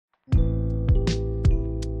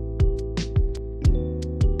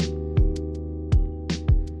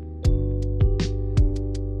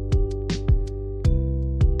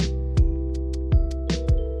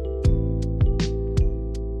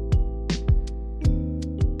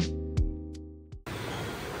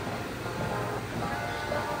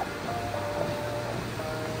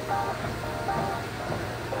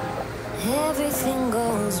Everything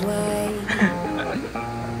goes right.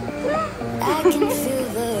 I can feel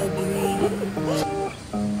the breeze.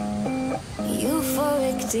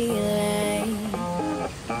 Euphoric delight.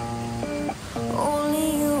 Only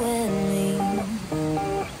you and me.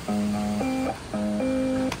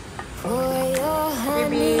 For your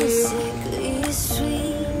honey, sickly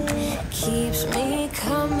sweet, keeps me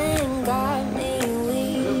coming, got me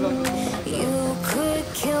weak. You could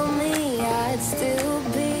kill me, I'd still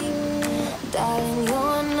be. Darling,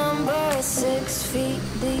 your number 6 feet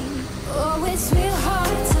deep. Oh, it's real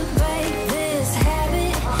hard to break this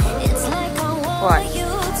habit. It's like I want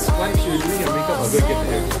you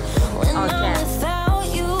 24/7. When I'm without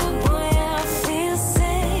you, boy, I feel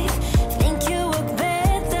sick. Think you work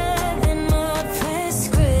better than my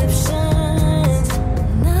prescriptions.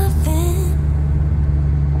 Nothing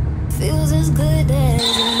feels as good as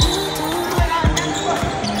you do.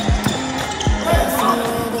 If you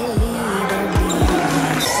ever leave, I'll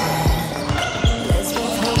be sad. Let's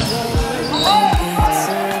both hope that it won't get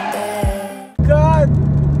so bad. God!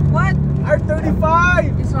 What?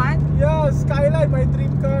 R35! This one? Yeah, Skyline, my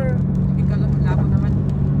dream car. Ikaw lang, labo naman.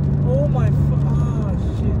 Oh my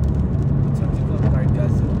shit. What's it called? Car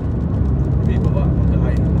gas. May baba,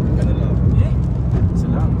 mag-high. Magkano lang. Eh? Isa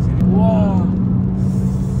lang. Wow!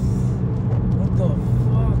 What the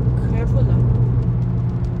fuck? Careful ah.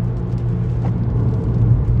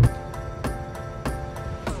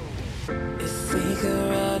 If we could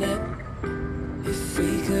run it, if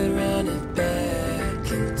we could run it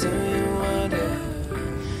back, and do you wonder?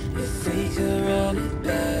 If we could run it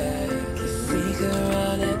back, if we could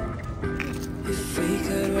run it, if we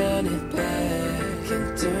could run it back, and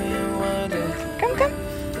do you wonder? Come.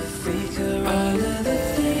 If we could run all of the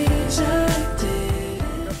things I did.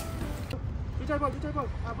 Ball.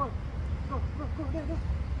 Go, there, go.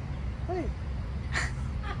 Hey!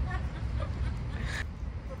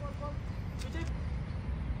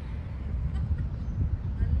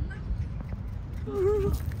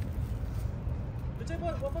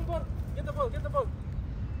 Ball, waffle ball. Get the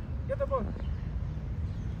ball.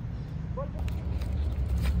 Ball.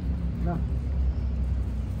 Nah.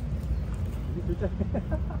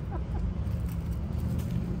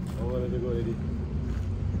 Oh, wala to go already.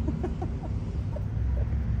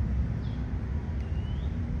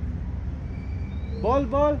 Ball.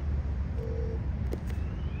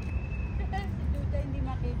 Si Duda hindi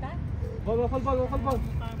makita? Waffle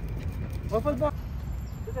ball.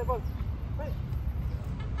 Duda, ball. Hey.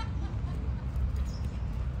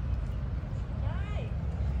 Jai,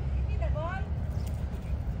 give me the ball.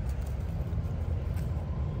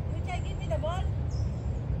 Duda, give me the ball.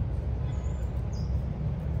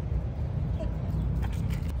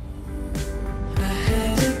 I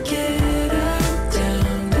had to get out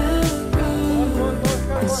down the road.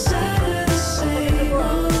 Inside of the same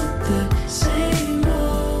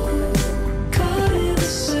old, caught in the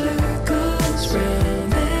circles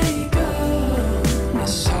round they go.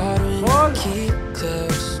 It's hard when I keep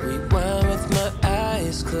close, rewind with my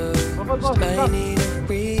eyes closed. I need a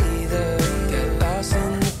breather, got lost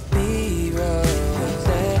in the B-roll.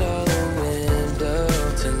 Let all the window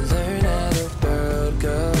to learn how the world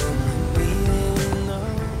goes. We didn't know.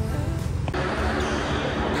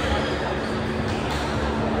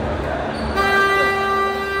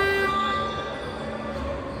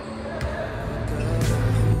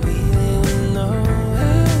 We didn't know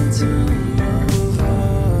how to move on.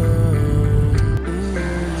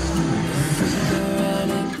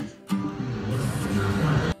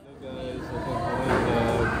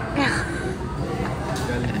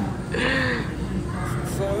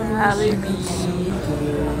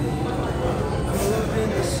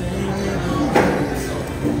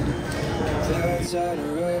 Clouds out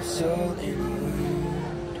of rough soul in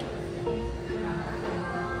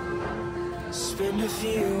spend a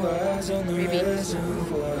few hours on the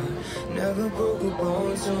reservoir. Never broke a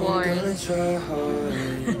bone, so I'm gonna try hard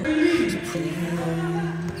to prove.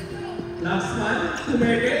 Last one to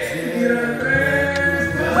make it.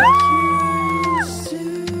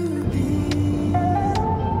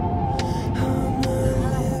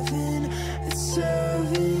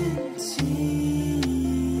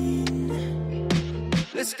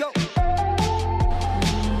 Let's go.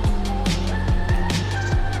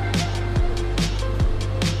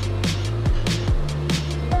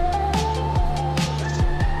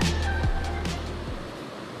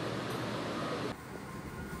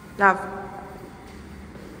 Love.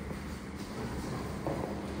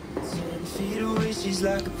 10 feet away, she's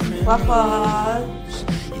like a princess. Waffle.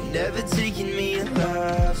 You're never taking me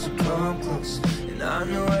alive, so come close. And I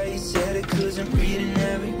know why you said it, 'cause I'm reading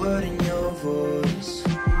every word in your voice.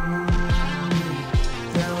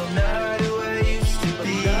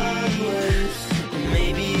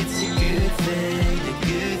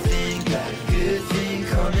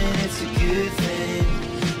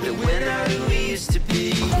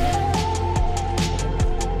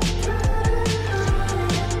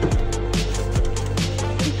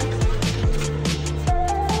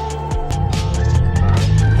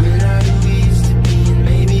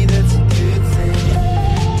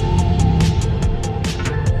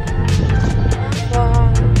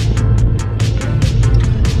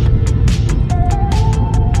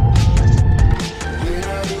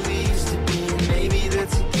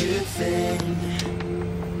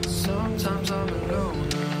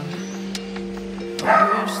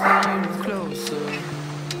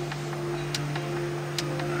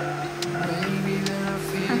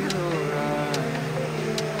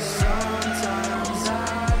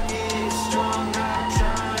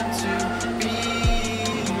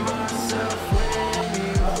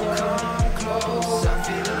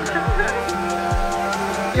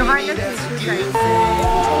 Yung harness is too tight.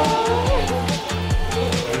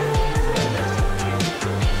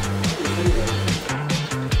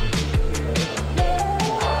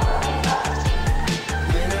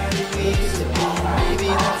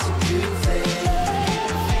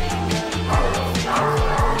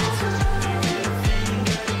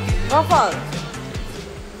 Waffle.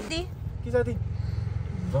 Kiss natin.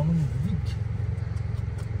 Bangon yung bibig.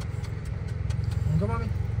 Hanggang mami.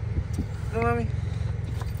 Hanggang mami.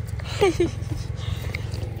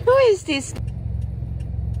 Who is this?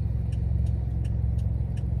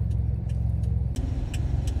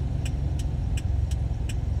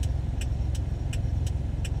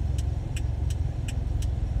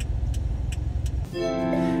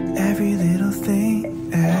 Every little thing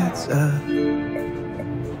adds up.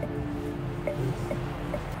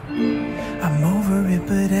 I'm over it,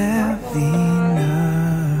 but have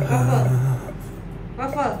enough.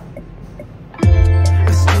 Waffle.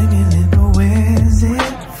 A stimulant, but where's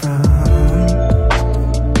it from?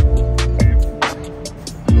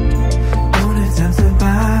 Don't attempt to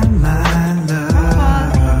buy my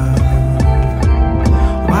love.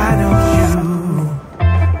 Why don't you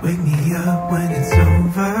wake me up when it's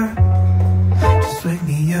over?